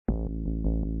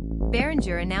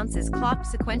Behringer announces Clocked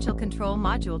Sequential Control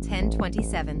Module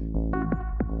 1027.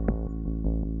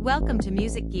 Welcome to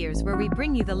Music Gears, where we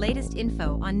bring you the latest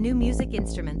info on new music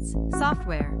instruments,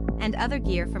 software, and other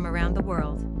gear from around the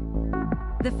world.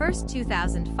 The first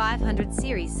 2500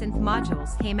 series synth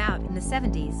modules came out in the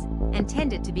 70s and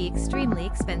tended to be extremely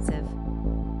expensive.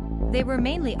 They were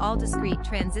mainly all discrete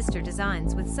transistor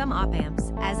designs with some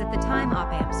op-amps, as at the time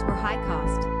op-amps were high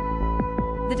cost.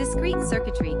 The discrete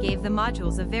circuitry gave the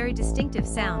modules a very distinctive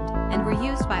sound and were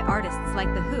used by artists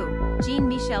like The Who,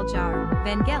 Michel Jarre,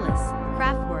 Vangelis,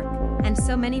 Kraftwerk, and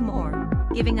so many more,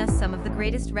 giving us some of the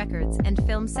greatest records and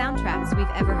film soundtracks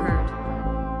we've ever heard.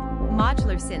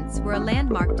 Modular synths were a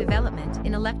landmark development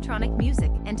in electronic music,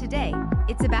 and today,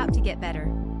 it's about to get better.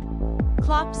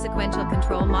 Clocked Sequential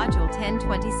Control Module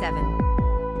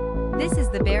 1027. This is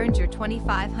the Behringer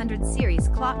 2500 series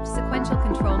Clocked Sequential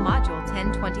Control Module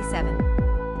 1027.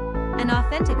 An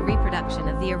authentic reproduction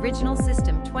of the original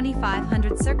system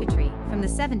 2500 circuitry from the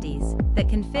 70s that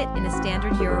can fit in a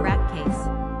standard Eurorack case.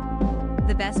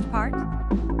 The best part?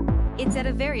 It's at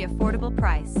a very affordable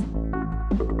price.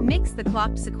 Mix the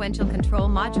Clocked Sequential Control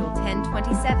Module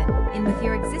 1027 in with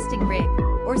your existing rig,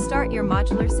 or start your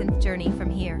modular synth journey from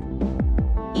here.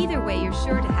 Either way, you're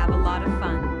sure to have a lot of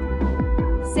fun.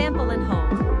 Sample and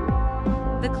hold.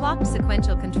 The Clocked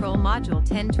Sequential Control Module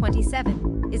 1027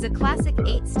 is a classic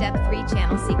 8-step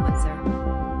 3-channel sequencer.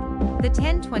 The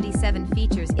 1027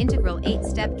 features integral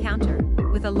 8-step counter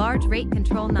with a large rate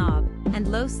control knob and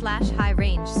low/high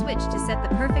range switch to set the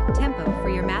perfect tempo for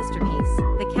your masterpiece.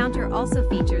 The counter also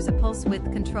features a pulse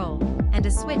width control and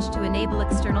a switch to enable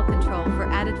external control for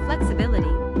added flexibility,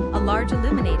 a large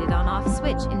illuminated on-off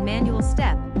switch in manual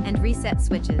step and reset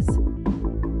switches.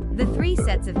 The 3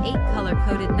 sets of 8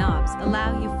 color-coded knobs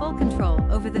allow you full control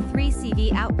over the 3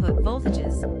 CV output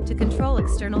voltages to control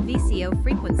external VCO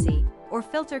frequency or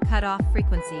filter cutoff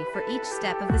frequency for each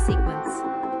step of the sequence.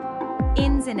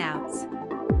 Ins and outs.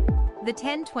 The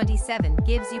 1027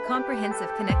 gives you comprehensive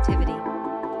connectivity.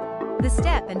 The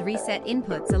step and reset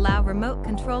inputs allow remote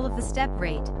control of the step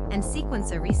rate and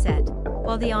sequencer reset,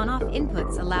 while the on-off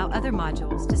inputs allow other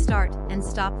modules to start and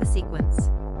stop the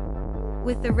sequence.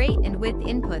 With the rate and width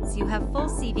inputs, you have full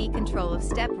CV control of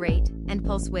step rate and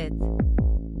pulse width.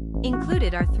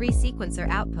 Included are 3 sequencer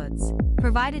outputs,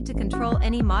 provided to control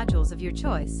any modules of your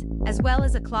choice, as well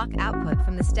as a clock output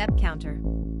from the step counter.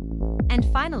 And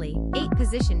finally, 8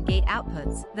 position gate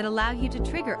outputs that allow you to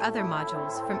trigger other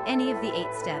modules from any of the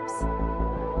 8 steps.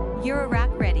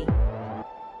 Eurorack ready.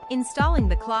 Installing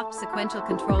the Clocked Sequential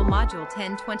Control Module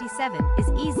 1027 is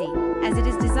easy, as it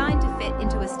is designed to fit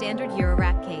into a standard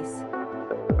Eurorack case.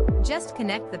 Just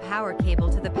connect the power cable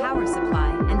to the power supply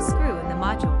and screw in the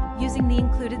module using the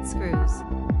included screws.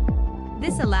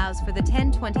 This allows for the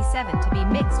 1027 to be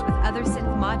mixed with other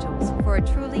synth modules for a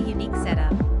truly unique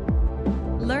setup.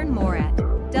 Learn more at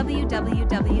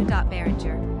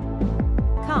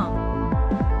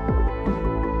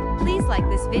www.behringer.com. Please like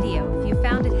this video if you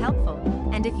found it helpful,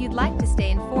 and if you'd like to stay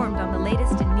informed on the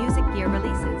latest in music gear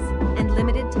releases and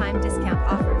limited time discount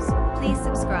offers, please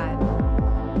subscribe.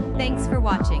 Thanks for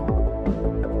watching.